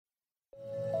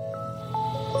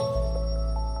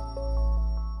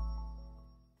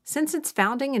Since its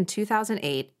founding in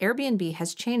 2008, Airbnb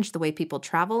has changed the way people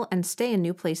travel and stay in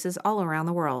new places all around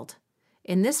the world.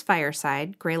 In this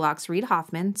fireside, Greylock's Reid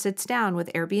Hoffman sits down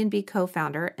with Airbnb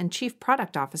co-founder and Chief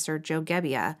Product Officer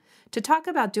Gebbia to talk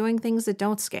about doing things that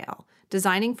don't scale,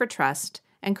 designing for trust,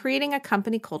 and creating a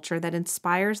company culture that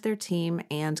inspires their team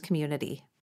and community.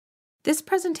 This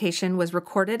presentation was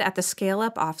recorded at the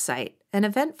Scaleup Offsite, an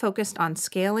event focused on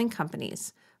scaling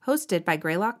companies, hosted by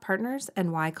Greylock Partners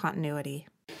and Y Continuity.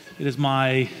 It is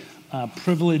my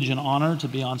privilege and honor to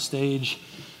be on stage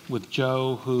with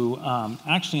Joe, who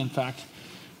actually, in fact,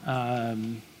 I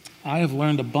have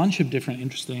learned a bunch of different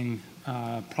interesting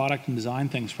product and design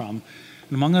things from.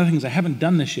 And among other things, I haven't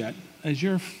done this yet. Is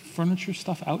your furniture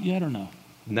stuff out yet or no?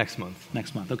 Next month.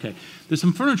 Next month, okay. There's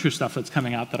some furniture stuff that's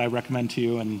coming out that I recommend to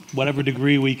you, and whatever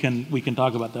degree we can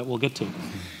talk about that, we'll get to.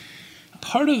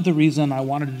 Part of the reason I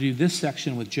wanted to do this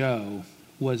section with Joe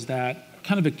was that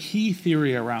kind of a key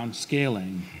theory around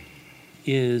scaling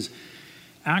is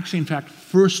actually, in fact,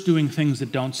 first doing things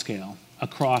that don't scale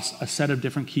across a set of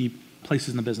different key places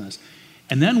in the business,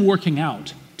 and then working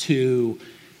out to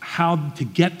how to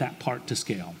get that part to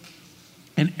scale.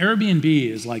 And Airbnb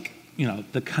is like,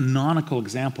 the canonical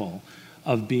example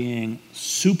of being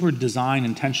super design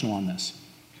intentional on this.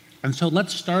 And so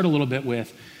let's start a little bit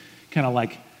with kind of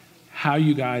like how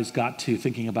you guys got to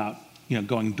thinking about,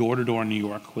 going door to door in New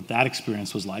York, what that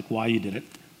experience was like, why you did it.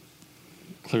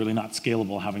 Clearly not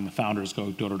scalable having the founders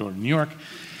go door to door to New York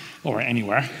or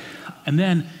anywhere. And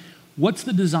then what's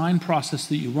the design process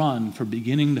that you run for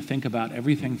beginning to think about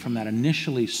everything from that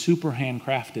initially super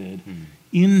handcrafted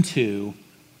into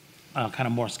a kind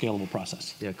of more scalable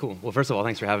process? Yeah, cool. Well, first of all,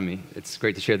 thanks for having me. It's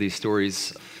great to share these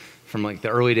stories from like the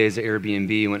early days of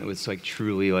Airbnb when it was like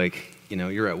truly like,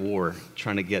 you're at war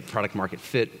trying to get product market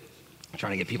fit,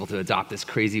 trying to get people to adopt this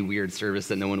crazy weird service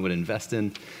that no one would invest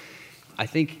in. I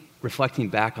think reflecting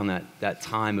back on that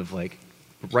time of like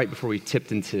right before we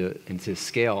tipped into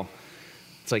scale,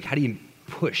 it's like, how do you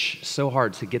push so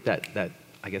hard to get that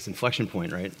I guess inflection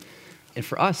point, right? And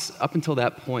for us, up until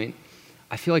that point,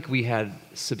 I feel like we had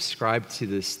subscribed to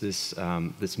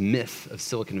this myth of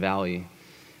Silicon Valley,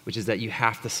 which is that you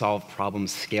have to solve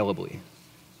problems scalably,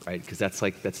 right? Because that's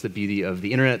the beauty of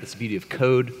the internet. That's the beauty of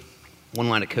code. One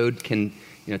line of code can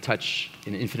touch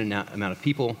an infinite amount of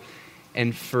people.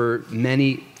 And for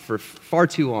far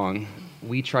too long,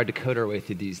 we tried to code our way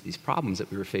through these problems that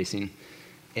we were facing,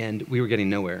 and we were getting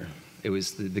nowhere. It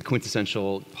was the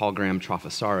quintessential Paul Graham trough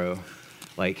of sorrow.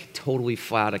 Like totally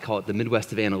flat. I call it the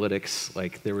Midwest of analytics.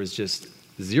 Like there was just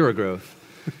zero growth,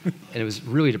 and it was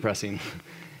really depressing.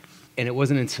 And it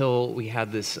wasn't until we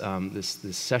had this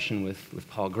session with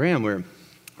Paul Graham where it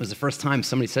was the first time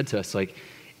somebody said to us, like,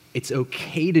 it's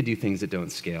okay to do things that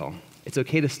don't scale. It's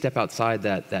okay to step outside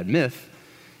that myth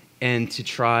and to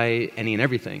try any and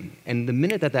everything. And the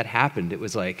minute that happened, it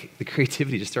was like the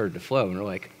creativity just started to flow, and we're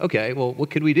like, okay, well, what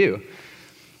could we do?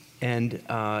 And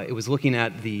it was looking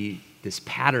at this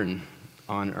pattern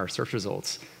on our search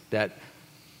results that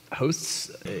hosts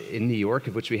in New York,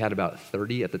 of which we had about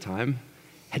 30 at the time,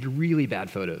 had really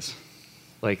bad photos.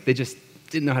 Like they just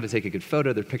didn't know how to take a good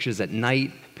photo. Their pictures at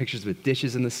night, pictures with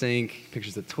dishes in the sink,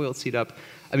 pictures of the toilet seat up.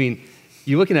 I mean,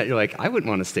 you're looking at it, you're like, I wouldn't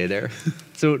want to stay there.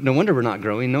 So no wonder we're not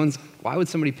growing. Why would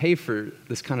somebody pay for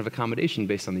this kind of accommodation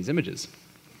based on these images?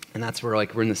 And that's where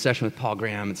we're in the session with Paul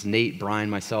Graham. It's Nate, Brian,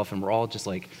 myself, and we're all just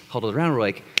like huddled around. We're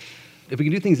like, if we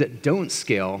can do things that don't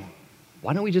scale,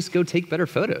 why don't we just go take better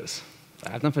photos?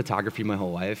 I've done photography my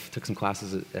whole life, took some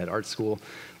classes at art school.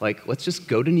 Like, let's just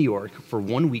go to New York for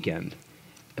one weekend,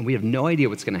 and we have no idea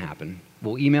what's going to happen.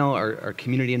 We'll email our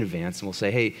community in advance, and we'll say,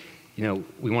 hey,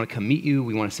 we want to come meet you.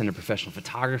 We want to send a professional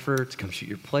photographer to come shoot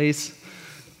your place.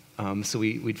 So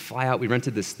we'd fly out. We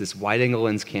rented this wide-angle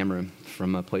lens camera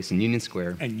from a place in Union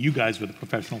Square. And you guys were the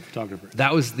professional photographer.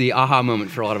 That was the aha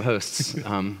moment for a lot of hosts.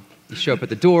 You show up at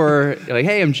the door, you're like,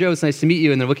 hey, I'm Joe, it's nice to meet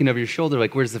you, and they're looking over your shoulder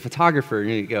like, where's the photographer?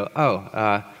 And you go,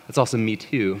 that's also me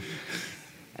too.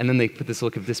 And then they put this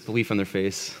look of disbelief on their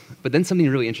face. But then something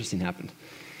really interesting happened.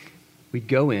 We'd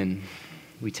go in,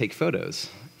 we'd take photos,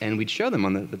 and we'd show them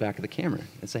on the back of the camera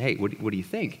and say, hey, what do you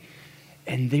think?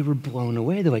 And they were blown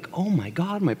away. They're like, oh my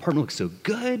God, my apartment looks so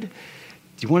good. Do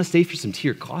you want to stay for some tea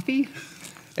or coffee?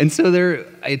 And so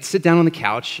I'd sit down on the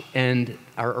couch, and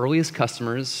our earliest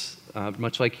customers,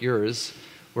 much like yours,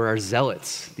 were our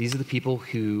zealots. These are the people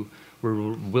who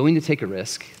were willing to take a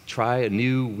risk, try a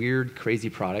new, weird, crazy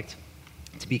product,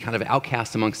 to be kind of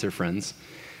outcast amongst their friends,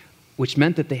 which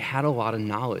meant that they had a lot of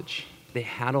knowledge. They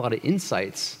had a lot of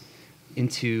insights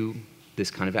into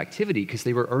this kind of activity because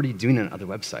they were already doing it on other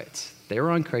websites. They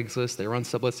were on Craigslist, they were on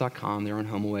sublets.com, they were on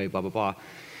HomeAway, blah, blah, blah.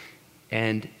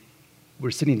 And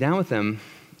we're sitting down with them,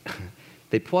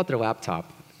 they pull out their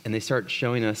laptop and they start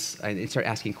showing us, and they start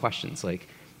asking questions like,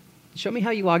 show me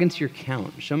how you log into your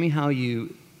account. Show me how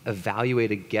you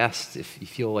evaluate a guest if you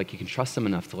feel like you can trust them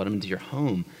enough to let them into your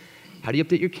home. How do you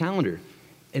update your calendar?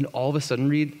 And all of a sudden,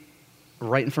 Reid,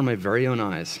 right in front of my very own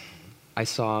eyes, I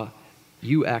saw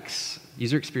UX,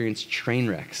 user experience train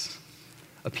wrecks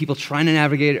of people trying to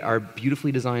navigate our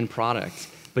beautifully designed product,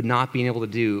 but not being able to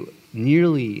do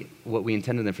nearly what we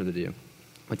intended them for to do.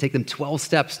 It would take them 12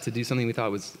 steps to do something we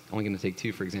thought was only going to take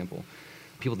 2, for example.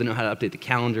 People didn't know how to update the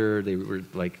calendar. They were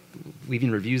like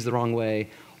leaving reviews the wrong way.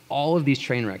 All of these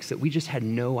train wrecks that we just had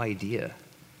no idea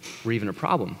were even a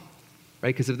problem,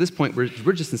 right? Because at this point, we're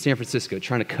just in San Francisco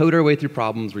trying to code our way through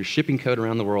problems. We're shipping code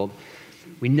around the world.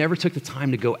 We never took the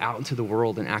time to go out into the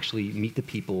world and actually meet the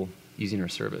people using our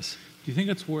service. Do you think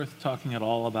it's worth talking at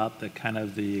all about the kind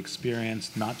of the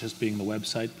experience, not just being the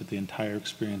website, but the entire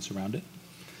experience around it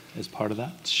as part of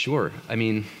that? Sure. I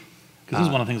mean... Because this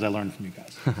is one of the things I learned from you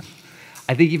guys.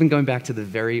 I think even going back to the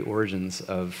very origins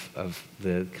of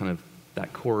the kind of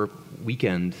that core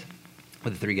weekend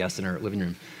with the 3 guests in our living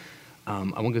room,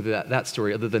 I won't go through that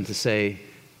story other than to say,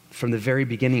 from the very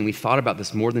beginning, we thought about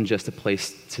this more than just a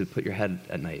place to put your head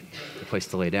at night, a place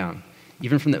to lay down.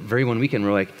 Even from that very one weekend,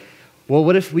 we're like, well,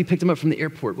 what if we picked him up from the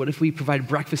airport? What if we provided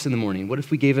breakfast in the morning? What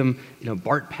if we gave him,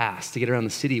 BART pass to get around the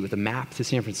city with a map to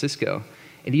San Francisco?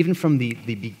 And even from the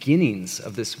beginnings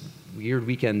of this weird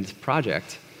weekend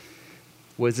project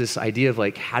was this idea of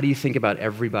like, how do you think about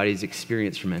everybody's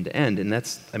experience from end to end? And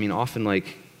that's, often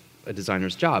like a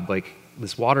designer's job. Like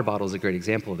this water bottle is a great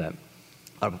example of that.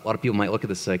 A lot of people might look at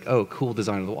this like, oh, cool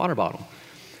design of the water bottle.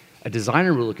 A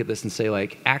designer will look at this and say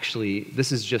like, actually,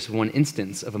 this is just one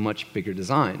instance of a much bigger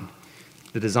design.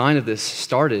 The design of this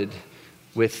started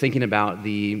with thinking about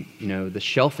the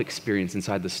shelf experience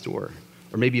inside the store,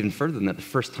 or maybe even further than that, the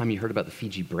first time you heard about the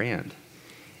Fiji brand.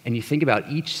 And you think about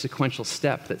each sequential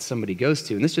step that somebody goes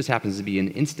to, and this just happens to be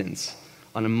an instance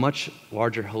on a much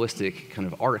larger holistic kind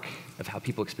of arc of how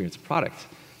people experience a product.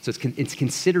 So it's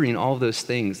considering all of those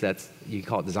things that you can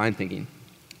call it design thinking.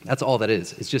 That's all that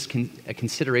is. It's just a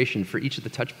consideration for each of the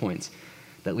touch points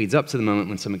that leads up to the moment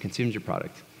when someone consumes your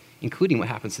product, including what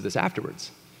happens to this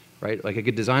afterwards, right? Like a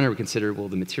good designer would consider, well,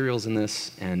 the materials in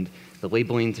this and the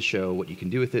labeling to show what you can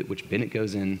do with it, which bin it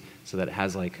goes in, so that it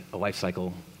has like a life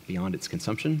cycle beyond its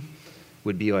consumption,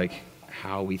 would be like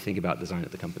how we think about design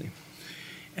at the company.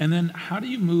 And then how do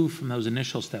you move from those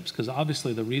initial steps? Because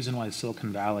obviously the reason why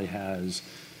Silicon Valley has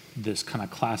this kind of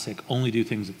classic only do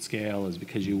things at scale is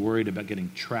because you're worried about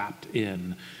getting trapped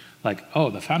in like, oh,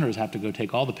 the founders have to go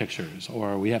take all the pictures,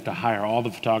 or we have to hire all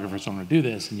the photographers in order to do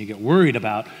this, and you get worried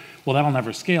about, well, that'll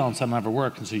never scale and so that'll never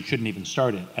work, and so you shouldn't even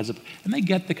start it. And they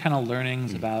get the kind of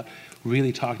learnings about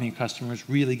really talking to your customers,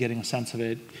 really getting a sense of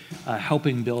it,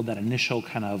 helping build that initial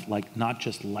kind of like, not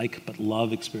just like, but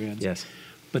love experience. Yes.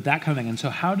 But that kind of thing. And so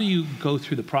how do you go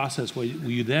through the process where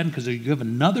you then, because you have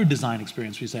another design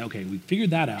experience where you say, okay, we figured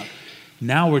that out,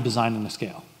 now we're designing the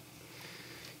scale.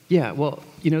 Yeah, well,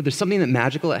 there's something that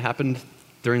magical that happened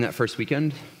during that first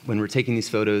weekend when we're taking these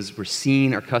photos. We're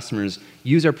seeing our customers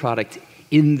use our product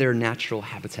in their natural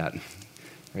habitat.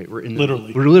 Right? We're in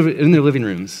their living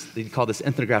rooms. They call this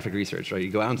ethnographic research. Right?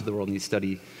 You go out into the world and you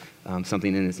study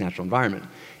something in its natural environment.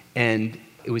 And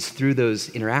it was through those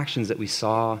interactions that we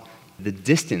saw the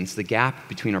distance, the gap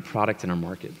between our product and our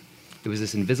market. It was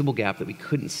this invisible gap that we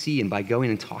couldn't see. And by going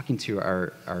and talking to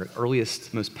our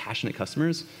earliest, most passionate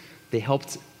customers, they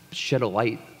helped shed a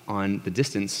light on the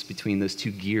distance between those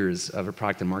two gears of a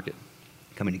product and market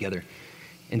coming together.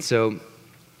 And so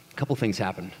a couple things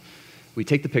happened. We'd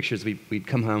take the pictures, we'd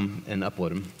come home and upload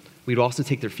them. We'd also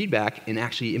take their feedback and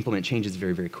actually implement changes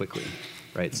very, very quickly,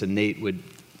 right? So Nate would,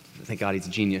 thank God he's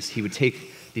a genius, he would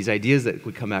take these ideas that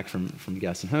would come back from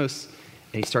guests and hosts,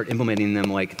 and he'd start implementing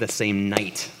them like the same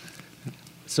night.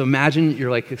 So imagine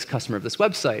you're like this customer of this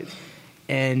website,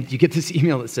 and you get this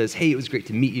email that says, hey, it was great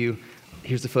to meet you.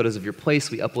 Here's the photos of your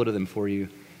place. We uploaded them for you.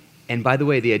 And by the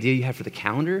way, the idea you have for the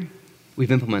calendar,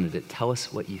 we've implemented it. Tell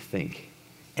us what you think.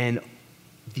 And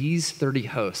these 30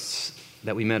 hosts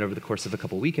that we met over the course of a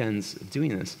couple weekends of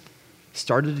doing this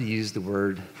started to use the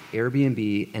word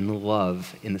Airbnb and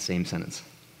love in the same sentence.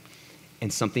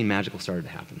 And something magical started to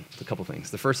happen. A couple things.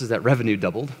 The first is that revenue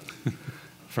doubled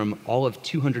from all of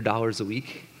 $200 a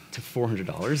week to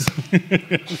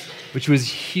 $400, which was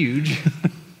huge.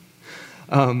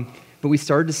 But we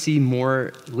started to see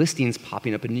more listings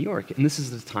popping up in New York. And this is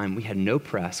the time we had no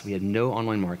press, we had no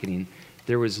online marketing.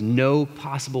 There was no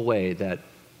possible way that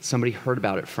somebody heard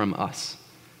about it from us.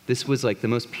 This was like the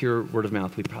most pure word of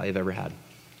mouth we probably have ever had.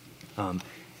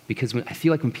 Because I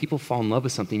feel like when people fall in love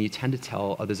with something, you tend to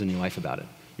tell others in your life about it.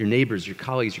 Your neighbors, your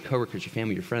colleagues, your coworkers, your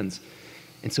family, your friends.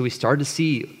 And so we started to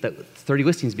see that 30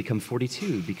 listings become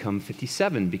 42, become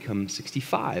 57, become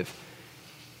 65.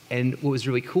 And what was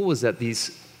really cool was that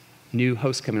these new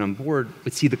hosts coming on board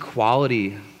would see the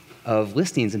quality of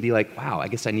listings and be like, wow, I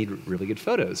guess I need really good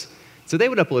photos. So they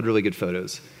would upload really good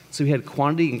photos. So we had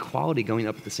quantity and quality going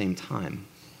up at the same time.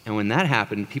 And when that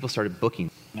happened, people started booking.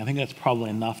 I think that's probably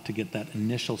enough to get that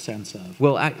initial sense of.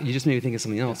 Well, you just made me think of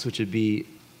something else, which would be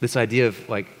this idea of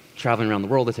like traveling around the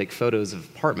world to take photos of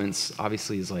apartments.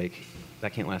 Obviously, is like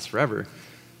that can't last forever,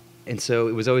 and so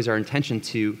it was always our intention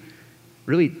to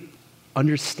really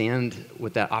understand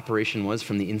what that operation was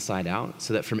from the inside out,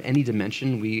 so that from any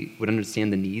dimension we would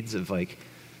understand the needs of like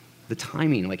the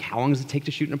timing, like how long does it take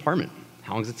to shoot an apartment?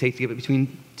 How long does it take to get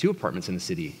between two apartments in the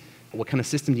city? What kind of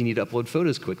system do you need to upload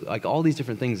photos quickly? Like all these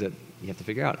different things that you have to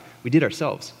figure out. We did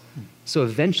ourselves. So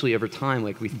eventually, over time,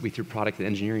 like we threw product and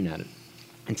engineering at it.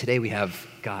 And today we have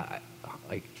got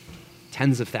like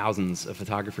tens of thousands of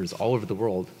photographers all over the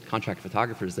world, contract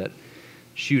photographers that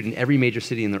shoot in every major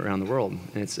city around the world.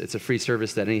 And it's a free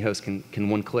service that any host can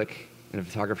one click, and a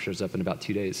photographer shows up in about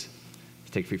 2 days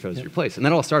to take free photos of your place. And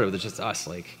that all started with just us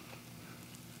like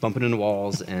bumping into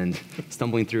walls and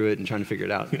stumbling through it and trying to figure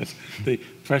it out. Yes. The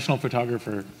professional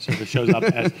photographer sort of shows up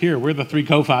as, here, we're the three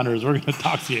co-founders, we're going to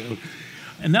talk to you.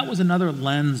 And that was another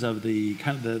lens of the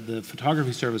kind of the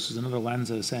photography service was another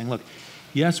lens of saying, look,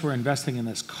 yes, we're investing in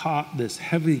this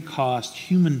heavy cost,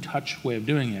 human touch way of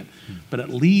doing it, but it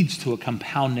leads to a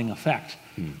compounding effect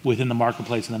within the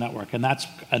marketplace and the network. And that's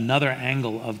another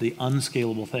angle of the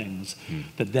unscalable things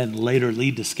that then later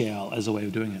lead to scale as a way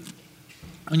of doing it.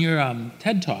 On your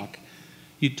TED Talk,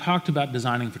 you talked about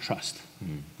designing for trust,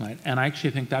 right? And I actually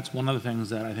think that's one of the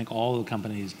things that I think all of the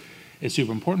companies is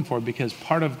super important for, because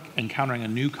part of encountering a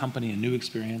new company, a new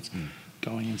experience,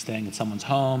 going and staying at someone's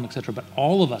home, et cetera, but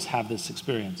all of us have this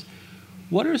experience.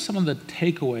 What are some of the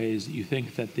takeaways that you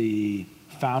think that the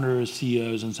founders,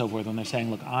 CEOs, and so forth, when they're saying,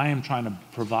 look, I am trying to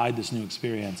provide this new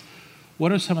experience,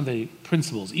 what are some of the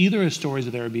principles, either as stories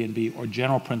with Airbnb or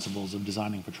general principles of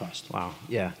designing for trust? Wow,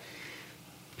 yeah.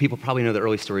 People probably know the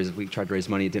early stories of we tried to raise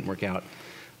money, it didn't work out.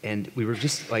 And we were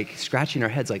just like scratching our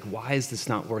heads, like, why is this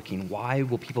not working? Why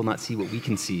will people not see what we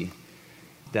can see?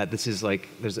 That this is like,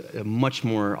 there's a much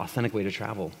more authentic way to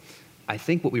travel. I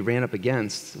think what we ran up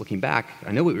against, looking back,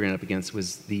 I know what we ran up against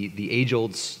was the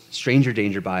age-old stranger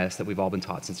danger bias that we've all been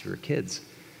taught since we were kids.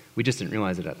 We just didn't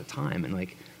realize it at the time. And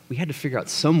like, we had to figure out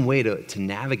some way to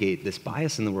navigate this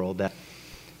bias in the world that,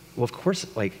 well, of course,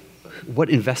 like, what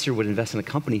investor would invest in a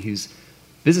company whose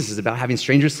business is about having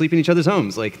strangers sleep in each other's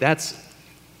homes? Like, that's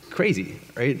crazy,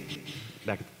 right?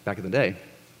 Back in the day.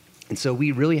 And so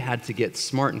we really had to get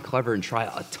smart and clever and try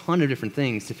a ton of different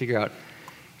things to figure out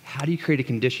how do you create a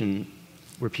condition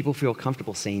where people feel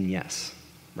comfortable saying yes,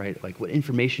 right? Like, what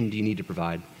information do you need to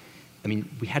provide? I mean,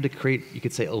 we had to create, you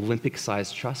could say,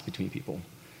 Olympic-sized trust between people.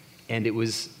 And it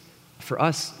was, for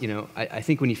us, you know, I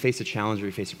think when you face a challenge or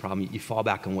you face a problem, you fall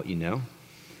back on what you know.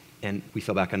 And we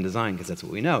fell back on design because that's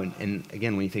what we know. And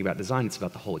again, when you think about design, it's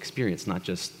about the whole experience, not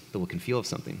just the look and feel of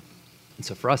something. And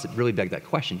so for us, it really begged that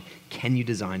question. Can you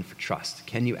design for trust?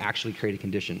 Can you actually create a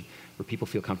condition where people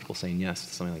feel comfortable saying yes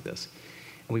to something like this?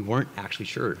 And we weren't actually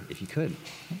sure if you could.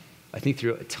 I think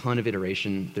through a ton of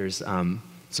iteration, there's some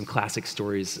classic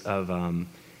stories of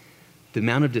the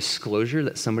amount of disclosure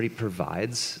that somebody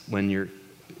provides when you're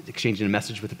exchanging a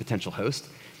message with a potential host.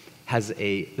 There's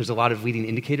a lot of leading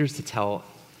indicators to tell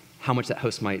how much that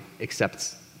host might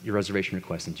accept your reservation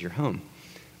request into your home.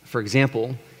 For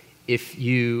example, if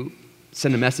you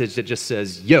send a message that just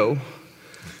says, yo,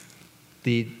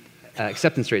 the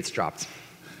acceptance rates dropped.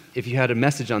 If you had a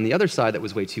message on the other side that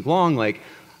was way too long, like,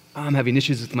 I'm having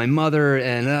issues with my mother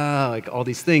and like all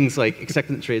these things, like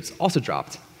acceptance rates also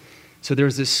dropped. So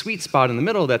there's this sweet spot in the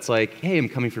middle that's like, hey, I'm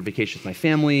coming for vacation with my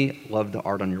family, love the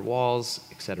art on your walls,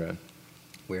 etc.,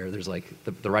 where there's like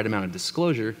the right amount of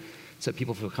disclosure so that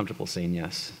people feel comfortable saying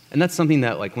yes. And that's something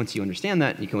that, like, once you understand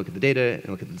that, you can look at the data and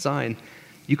look at the design,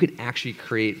 you can actually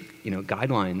create, you know,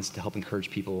 guidelines to help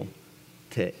encourage people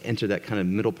to enter that kind of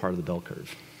middle part of the bell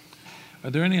curve.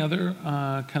 Are there any other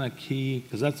kind of key,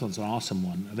 because that's an awesome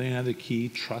one, are there any other key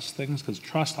trust things? Because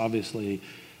trust obviously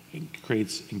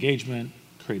creates engagement,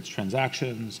 creates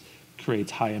transactions,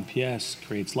 creates high NPS,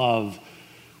 creates love.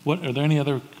 Are there any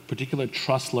other particular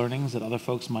trust learnings that other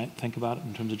folks might think about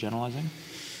in terms of generalizing?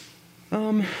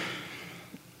 I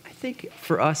think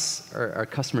for us, our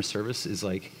customer service is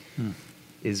like,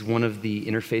 is one of the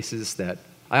interfaces that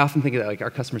I often think of that, like, our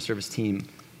customer service team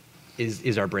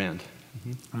is our brand.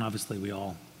 And obviously we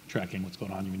all tracking what's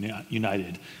going on in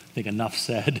United. I think enough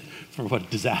said for what a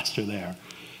disaster there.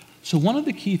 So one of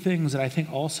the key things that I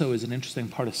think also is an interesting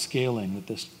part of scaling that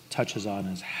this touches on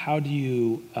is how do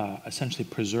you essentially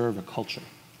preserve a culture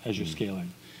as you're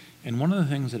scaling? And one of the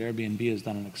things that Airbnb has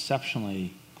done an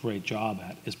exceptionally great job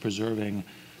at is preserving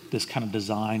this kind of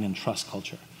design and trust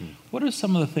culture. What are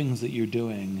some of the things that you're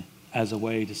doing as a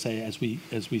way to say, as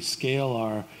we scale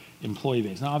our employee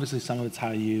base? Now, obviously, some of it's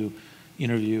how you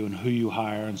interview and who you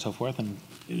hire and so forth, and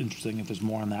interesting if there's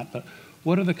more on that, but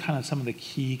what are some of the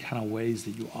key kind of ways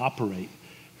that you operate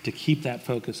to keep that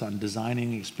focus on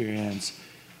designing the experience,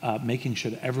 making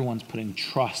sure that everyone's putting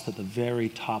trust at the very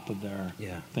top of their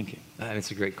thinking?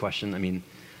 It's a great question. I mean,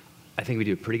 I think we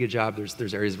do a pretty good job.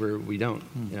 There's areas where we don't,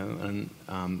 and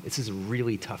this is a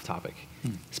really tough topic,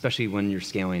 especially when you're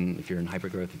scaling, if you're in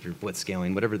hypergrowth, if you're blitz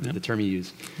scaling, whatever the term you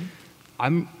use.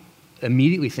 I'm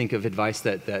immediately think of advice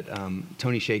that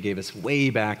Tony Hsieh gave us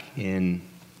way back in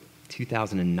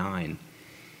 2009.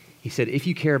 He said, if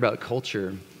you care about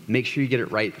culture, make sure you get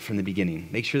it right from the beginning.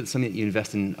 Make sure it's something that you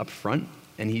invest in up front.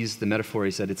 And he used the metaphor, he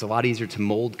said, it's a lot easier to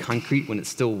mold concrete when it's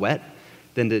still wet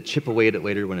than to chip away at it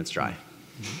later when it's dry.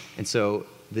 And so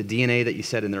the DNA that you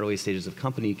set in the early stages of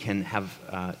company can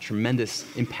have tremendous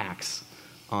impacts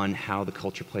on how the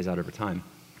culture plays out over time.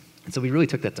 And so we really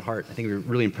took that to heart. I think we were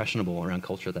really impressionable around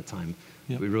culture at that time.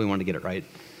 Yep. We really wanted to get it right.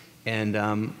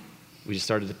 And we just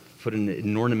started to put an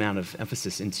enormous amount of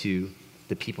emphasis into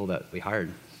the people that we hired.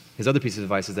 His other piece of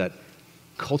advice is that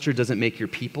culture doesn't make your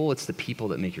people, it's the people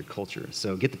that make your culture.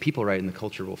 So get the people right and the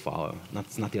culture will follow.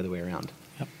 It's not the other way around.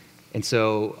 Yep. And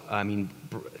so, I mean,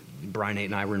 Brian, Nate,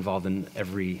 and I were involved in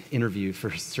every interview for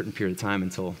a certain period of time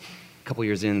until a couple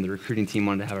years in, the recruiting team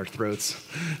wanted to have our throats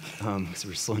because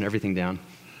we were slowing everything down.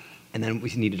 And then we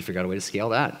needed to figure out a way to scale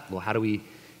that. Well, how do we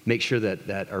make sure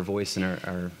that our voice and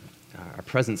our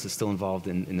presence is still involved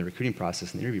in the recruiting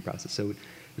process and the interview process? So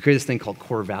we created this thing called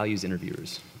Core Values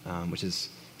Interviewers, which has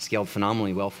scaled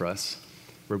phenomenally well for us,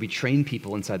 where we train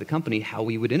people inside the company how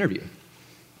we would interview.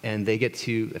 And they get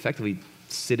to effectively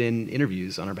sit in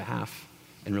interviews on our behalf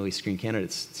and really screen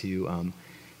candidates to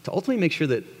ultimately make sure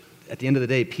that at the end of the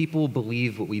day, people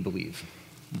believe what we believe,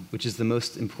 which is the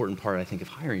most important part, I think, of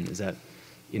hiring, is that,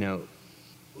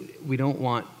 we don't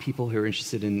want people who are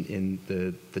interested in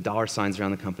the dollar signs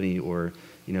around the company or,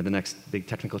 the next big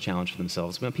technical challenge for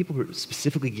themselves. We want people who are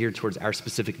specifically geared towards our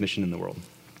specific mission in the world.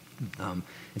 And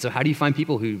so how do you find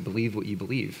people who believe what you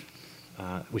believe?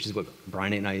 Which is what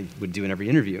Brian and I would do in every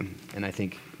interview. And I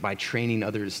think by training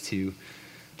others to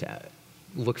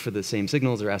look for the same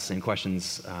signals or ask the same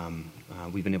questions,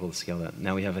 we've been able to scale that.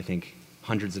 Now we have, I think,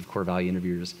 hundreds of core value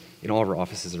interviewers in all of our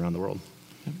offices around the world.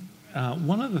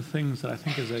 One of the things that I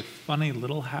think is a funny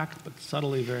little hack, but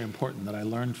subtly very important, that I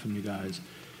learned from you guys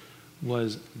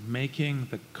was making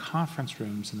the conference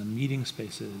rooms and the meeting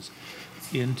spaces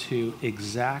into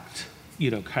exact,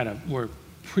 we're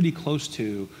pretty close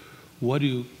to what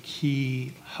do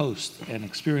key hosts and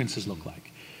experiences look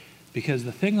like. Because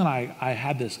the thing that I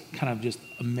had this kind of just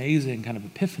amazing kind of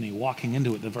epiphany walking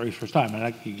into it the very first time,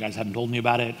 and you guys hadn't told me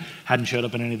about it, hadn't showed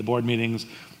up in any of the board meetings.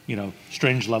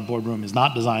 Strangelove boardroom is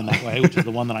not designed that way, which is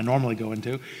the one that I normally go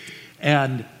into.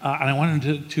 And I went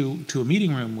into a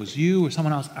meeting room, was you or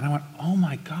someone else, and I went, oh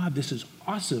my God, this is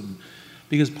awesome.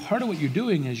 Because part of what you're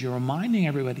doing is you're reminding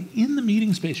everybody in the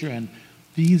meeting space you're in,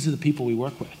 these are the people we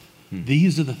work with.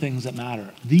 These are the things that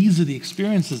matter. These are the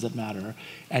experiences that matter.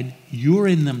 And you're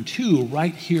in them too,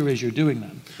 right here as you're doing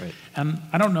them. Right. And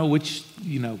I don't know which,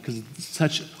 because it's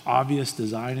such obvious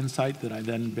design insight that I've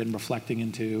then been reflecting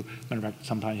into. Matter of fact,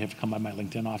 sometimes you have to come by my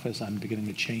LinkedIn office. I'm beginning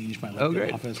to change my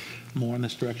LinkedIn office more in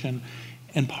this direction.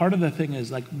 And part of the thing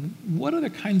is, what are the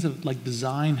kinds of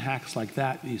design hacks like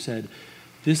that you said,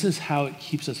 this is how it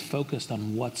keeps us focused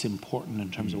on what's important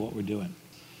in terms of what we're doing?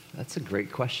 That's a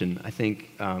great question. I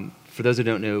think for those who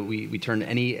don't know, we turn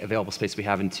any available space we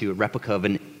have into a replica of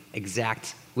an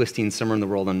exact listing somewhere in the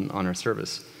world on our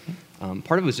service.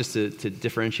 Part of it was just to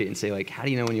differentiate and say, how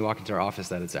do you know when you walk into our office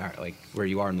that it's where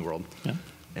you are in the world? Yeah.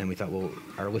 And we thought, well,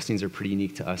 our listings are pretty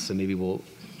unique to us, so maybe we'll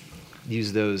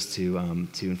use those to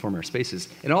inform our spaces.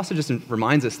 It also just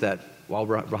reminds us that while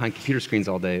we're behind computer screens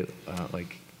all day,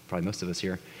 probably most of us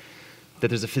here, that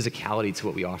there's a physicality to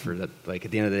what we offer, that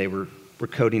at the end of the day, we're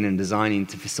coding and designing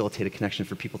to facilitate a connection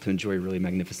for people to enjoy really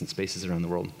magnificent spaces around the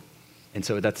world. And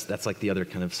so that's the other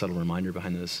kind of subtle reminder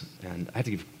behind this. And I have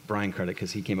to give Brian credit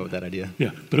because he came up with that idea. Yeah,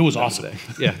 but it was awesome.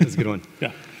 Yeah, it was a good one.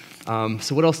 Yeah.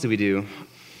 So what else do we do?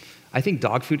 I think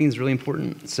dog fooding is really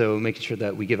important. So making sure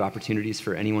that we give opportunities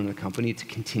for anyone in the company to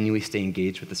continually stay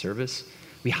engaged with the service.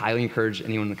 We highly encourage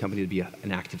anyone in the company to be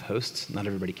an active host. Not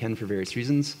everybody can for various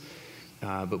reasons.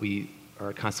 but we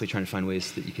are constantly trying to find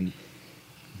ways that you can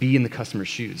be in the customer's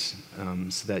shoes,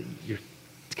 so that you're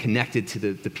connected to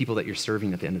the people that you're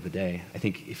serving at the end of the day. I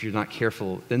think if you're not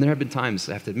careful, then there have been times,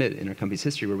 I have to admit, in our company's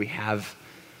history where we have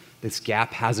this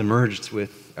gap has emerged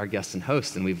with our guests and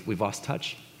hosts, and we've lost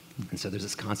touch. And so there's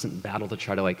this constant battle to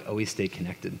try to like always stay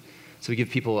connected. So we give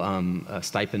people a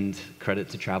stipend credit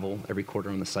to travel every quarter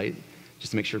on the site,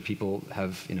 just to make sure people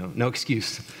have no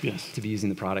excuse to be using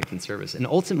the product and service. And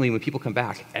ultimately, when people come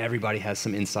back, everybody has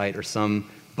some insight or some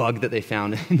bug that they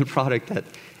found in the product that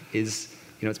is,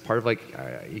 it's part of like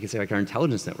you can say like our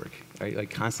intelligence network, right? Like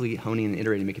constantly honing and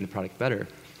iterating, making the product better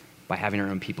by having our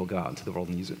own people go out into the world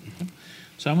and use it. Okay.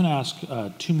 So I'm going to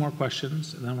ask 2 more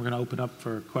questions, and then we're going to open up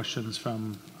for questions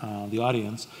from the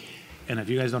audience. And if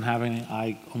you guys don't have any,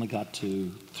 I only got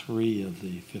to 3 of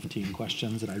the 15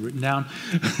 questions that I'd written down.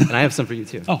 And I have some for you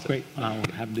too. Oh, great. I'll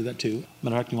have them do that too.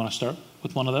 Manarek, you want to start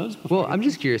with one of those? Well, I'm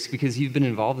just curious because you've been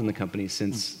involved in the company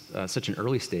since such an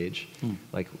early stage.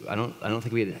 Like I don't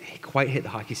think we had quite hit the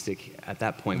hockey stick at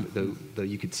that point, though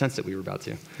you could sense that we were about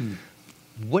to.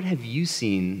 What have you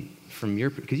seen from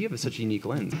because you have such a unique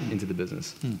lens into the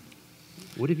business.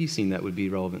 What have you seen that would be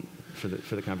relevant for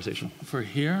the conversation? For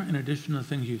here, in addition to the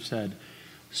things you've said,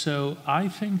 so I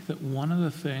think that one of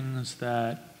the things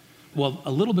that, well,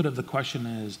 a little bit of the question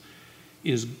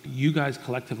is you guys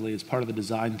collectively, as part of the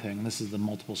design thing, and this is the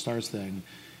multiple stars thing,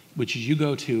 which is you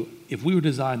go to, if we were to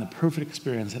design the perfect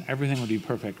experience and everything would be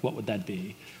perfect, what would that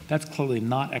be? That's clearly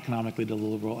not economically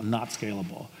deliverable and not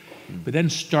scalable. But then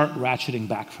start ratcheting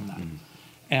back from that.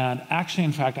 And actually,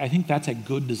 in fact, I think that's a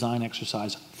good design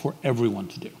exercise for everyone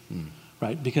to do,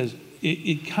 right? Because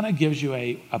it kind of gives you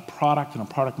a product and a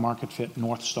product market fit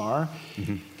North Star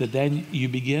that then you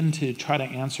begin to try to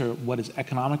answer what is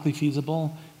economically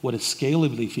feasible, what is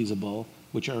scalably feasible,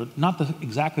 which are not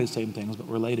exactly the same things, but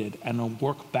related, and then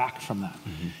work back from that.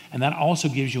 And that also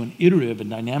gives you an iterative and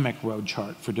dynamic road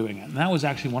chart for doing it. And that was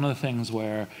actually one of the things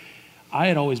where I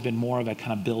had always been more of a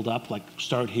kind of build up, like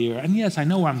start here. And yes, I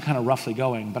know where I'm kind of roughly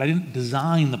going, but I didn't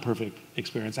design the perfect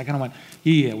experience. I kind of went,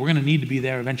 yeah, we're going to need to be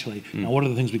there eventually. Now, what are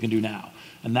the things we can do now?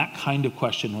 And that kind of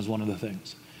question was one of the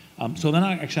things. So then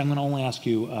I'm going to only ask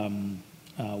you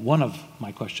one of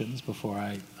my questions before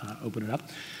I open it up.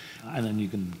 And then you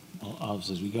can,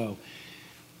 obviously, as we go.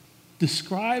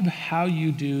 Describe how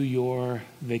you do your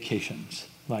vacations.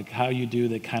 Like how you do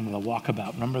the kind of the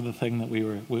walkabout. Remember the thing that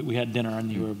we had dinner and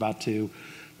you were about to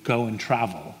go and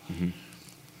travel.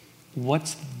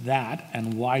 What's that,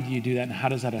 and why do you do that, and how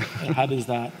does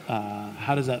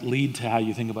that lead to how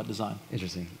you think about design?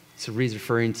 Interesting. So Reid's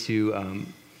referring to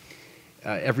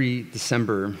every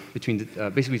December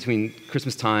basically between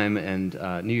Christmas time and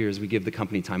New Year's, we give the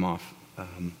company time off.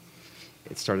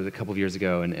 It started a couple of years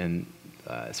ago, and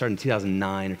it started in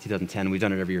 2009 or 2010. We've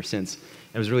done it every year since.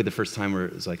 It was really the first time where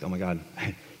it was like, oh my God,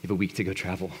 you have a week to go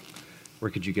travel.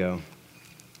 Where could you go?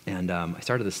 And I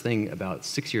started this thing about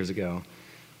 6 years ago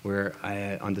where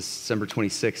on December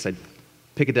 26th, I'd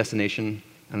pick a destination,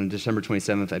 and on December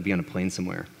 27th, I'd be on a plane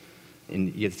somewhere.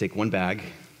 And you get to take one bag,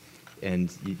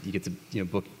 and you get to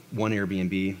book one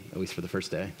Airbnb, at least for the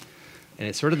first day. And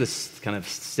it's sort of this kind of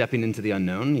stepping into the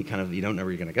unknown. You don't know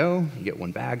where you're going to go. You get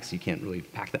one bag, so you can't really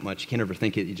pack that much. You can't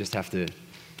overthink it. You just have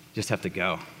to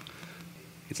go.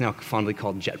 It's now fondly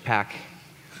called jetpack.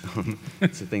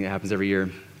 It's a thing that happens every year.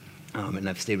 And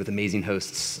I've stayed with amazing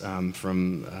hosts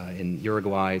from in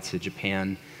Uruguay to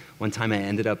Japan. One time I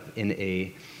ended up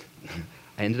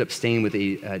staying with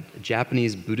a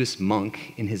Japanese Buddhist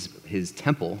monk in his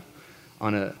temple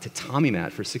on a tatami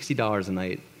mat for $60 a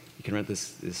night. You can rent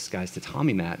this guy's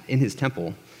tatami mat in his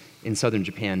temple in southern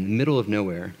Japan, middle of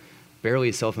nowhere, barely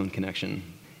a cell phone connection.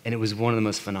 And it was one of the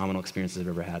most phenomenal experiences I've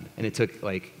ever had. And it took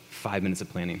like 5 minutes of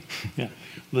planning. Yeah.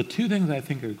 The 2 things I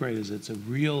think are great is it's a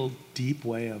real deep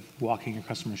way of walking your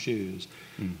customer's shoes.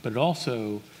 But it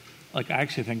also, like, I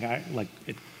actually think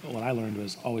what I learned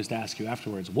was always to ask you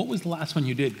afterwards, what was the last one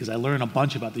you did? Because I learned a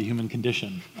bunch about the human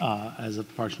condition as a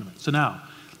portion of it. So now,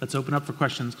 let's open up for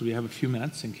questions because we have a few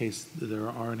minutes in case there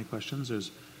are any questions. There's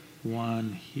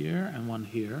one here and one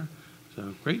here.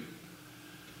 So great.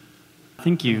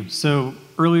 Thank you. So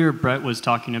earlier, Brett was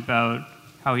talking about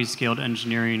how he scaled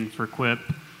engineering for Quip,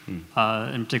 in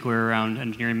particular around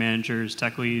engineering managers,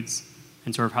 tech leads,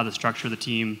 and sort of how the structure of the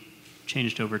team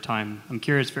changed over time. I'm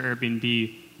curious for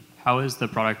Airbnb, how has the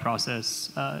product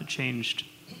process changed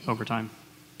over time?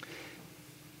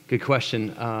 Good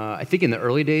question. I think in the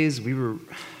early days,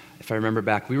 if I remember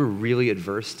back, we were really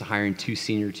adverse to hiring too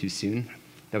senior too soon.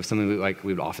 That was something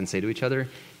we would often say to each other.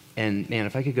 And man,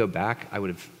 if I could go back, I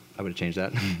would have changed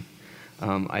that.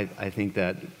 I think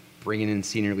that bringing in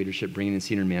senior leadership, bringing in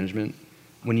senior management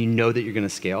when you know that you're going to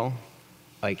scale,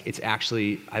 like it's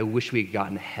actually, I wish we had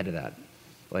gotten ahead of that.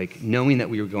 Like knowing that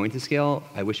we were going to scale,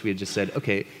 I wish we had just said,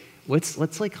 okay,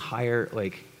 let's like hire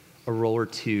like a role or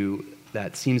two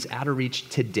that seems out of reach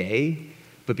today,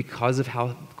 but because of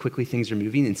how quickly things are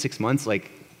moving in 6 months,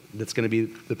 like that's going to be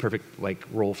the perfect like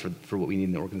role for what we need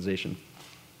in the organization.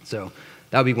 So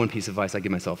that would be one piece of advice I'd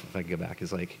give myself if I could go back,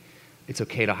 is like, it's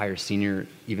okay to hire senior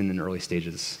even in the early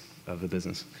stages of the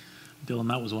business. Dylan,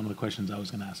 that was one of the questions I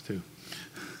was going to ask too.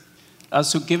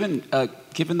 So given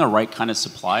the right kind of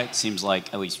supply, it seems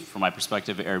like, at least from my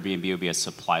perspective, Airbnb would be a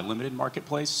supply-limited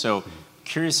marketplace. So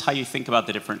curious how you think about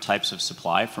the different types of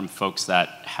supply from folks that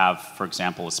have, for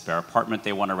example, a spare apartment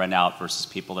they want to rent out versus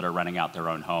people that are renting out their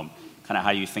own home. Kind of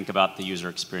how you think about the user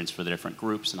experience for the different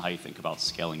groups and how you think about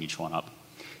scaling each one up.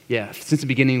 Yeah, since the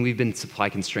beginning, we've been supply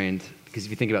constrained, because if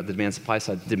you think about the demand-supply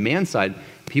side,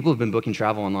 people have been booking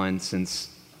travel online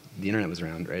since the internet was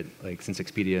around, right? Like since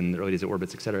Expedia and the early days of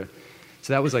Orbitz, et cetera.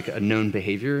 So that was like a known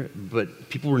behavior, but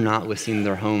people were not listing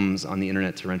their homes on the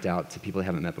internet to rent out to people they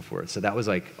haven't met before. So that was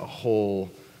like a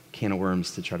whole can of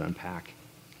worms to try to unpack.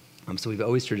 So we've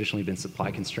always traditionally been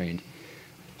supply constrained.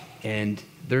 And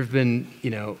there have been,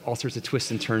 all sorts of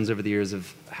twists and turns over the years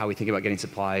of how we think about getting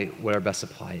supply, what our best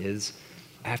supply is.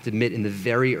 I have to admit, in the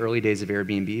very early days of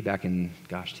Airbnb, back in,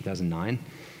 2009,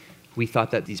 we thought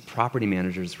that these property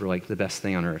managers were like the best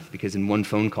thing on earth, because in one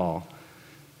phone call,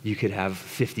 you could have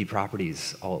 50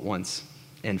 properties all at once.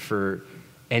 And for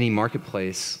any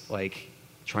marketplace, like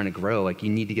trying to grow, like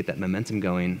you need to get that momentum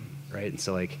going, right? And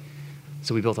so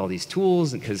we built all these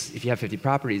tools, because if you have 50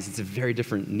 properties, it's a very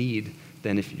different need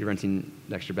than if you're renting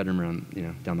an extra bedroom around,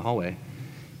 down the hallway.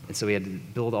 And so we had to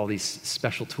build all these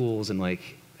special tools, and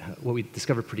what we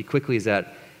discovered pretty quickly is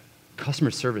that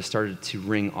customer service started to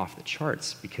ring off the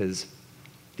charts, because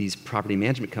these property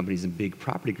management companies and big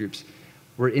property groups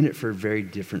were in it for a very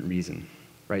different reason,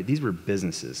 right? These were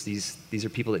businesses. These are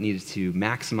people that needed to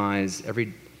maximize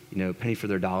every penny for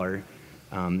their dollar.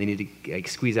 They needed to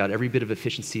squeeze out every bit of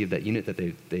efficiency of that unit that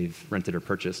they've rented or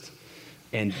purchased.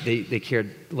 And they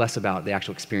cared less about the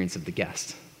actual experience of the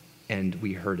guest. And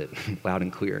we heard it loud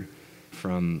and clear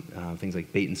from things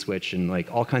like bait and switch and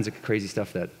like all kinds of crazy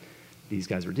stuff that these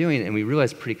guys were doing. And we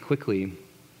realized pretty quickly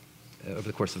over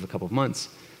the course of a couple of months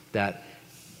that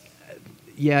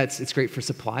it's great for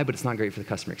supply, but it's not great for the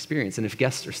customer experience. And if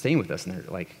guests are staying with us and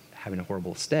they're like having a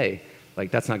horrible stay,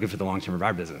 like that's not good for the long term of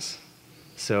our business.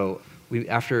 So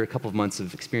after a couple of months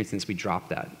of experiencing this, we dropped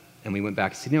that. And we went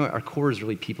back and said, our core is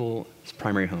really people's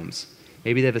primary homes.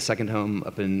 Maybe they have a second home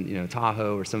up in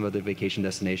Tahoe or some other vacation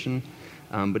destination,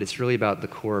 but it's really about the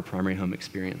core primary home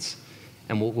experience.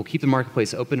 And we'll keep the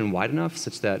marketplace open and wide enough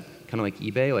such that, kind of like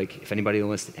eBay, like if anybody will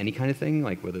list any kind of thing,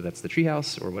 like whether that's the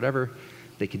treehouse or whatever,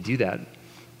 they could do that.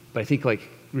 But I think like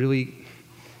really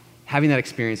having that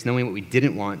experience, knowing what we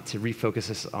didn't want, to refocus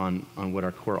us on what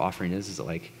our core offering is that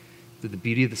like the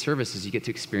beauty of the service is you get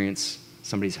to experience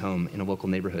somebody's home in a local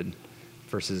neighborhood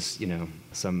versus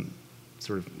some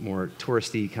sort of more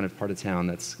touristy kind of part of town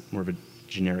that's more of a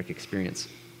generic experience.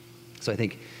 So I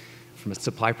think from a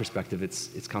supply perspective, it's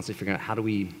constantly figuring out how do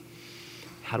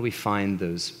we find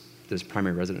those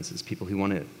primary residences, people who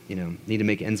want to need to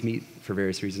make ends meet for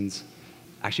various reasons.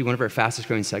 Actually, one of our fastest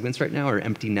growing segments right now are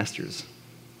empty nesters.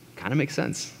 Kind of makes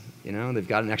sense. They've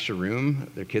got an extra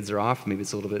room, their kids are off, maybe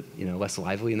it's a little bit less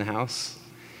lively in the house.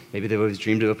 Maybe they've always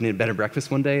dreamed of opening a bed and breakfast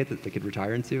one day that they could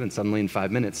retire into, and suddenly in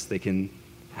 5 minutes they can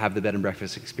have the bed and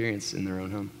breakfast experience in their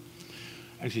own home.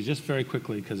 Actually, just very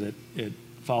quickly, because it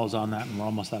follows on that and we're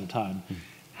almost out of time.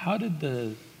 How did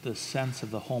the sense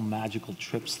of the whole magical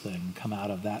trips thing come out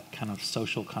of that kind of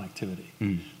social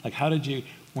connectivity? Like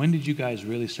when did you guys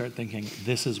really start thinking,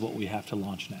 this is what we have to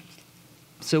launch next?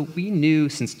 So we knew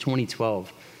since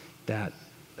 2012 that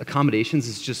accommodations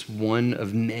is just one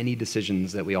of many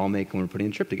decisions that we all make when we're putting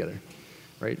a trip together,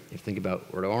 right? You think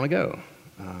about, where do I want to go?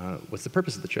 What's the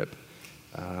purpose of the trip?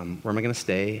 Where am I going to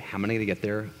stay? How am I going to get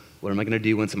there? What am I going to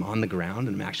do once I'm on the ground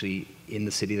and I'm actually in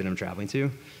the city that I'm traveling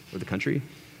to or the country?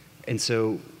 And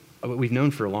so we've known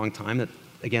for a long time that,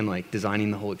 again, like designing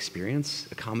the whole experience,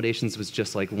 accommodations was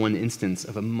just like one instance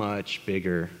of a much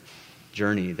bigger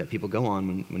journey that people go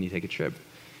on when you take a trip.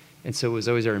 And so it was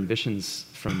always our ambitions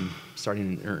from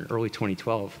starting in early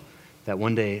 2012 that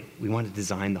one day we wanted to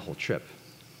design the whole trip.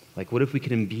 Like, what if we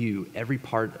could imbue every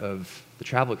part of the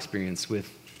travel experience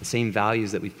with the same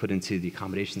values that we've put into the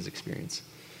accommodations experience?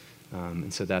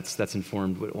 And so that's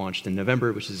informed what launched in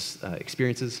November, which is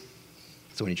experiences.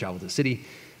 So when you travel to the city,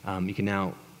 you can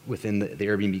now, within the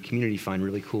Airbnb community, find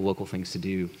really cool local things to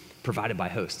do provided by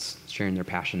hosts, sharing their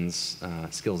passions,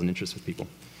 skills, and interests with people.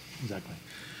 Exactly.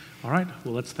 All right.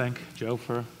 Well, let's thank Joe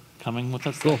for coming with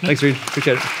us. Cool. Thanks, Reid.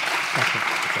 Appreciate it.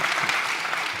 Thank you.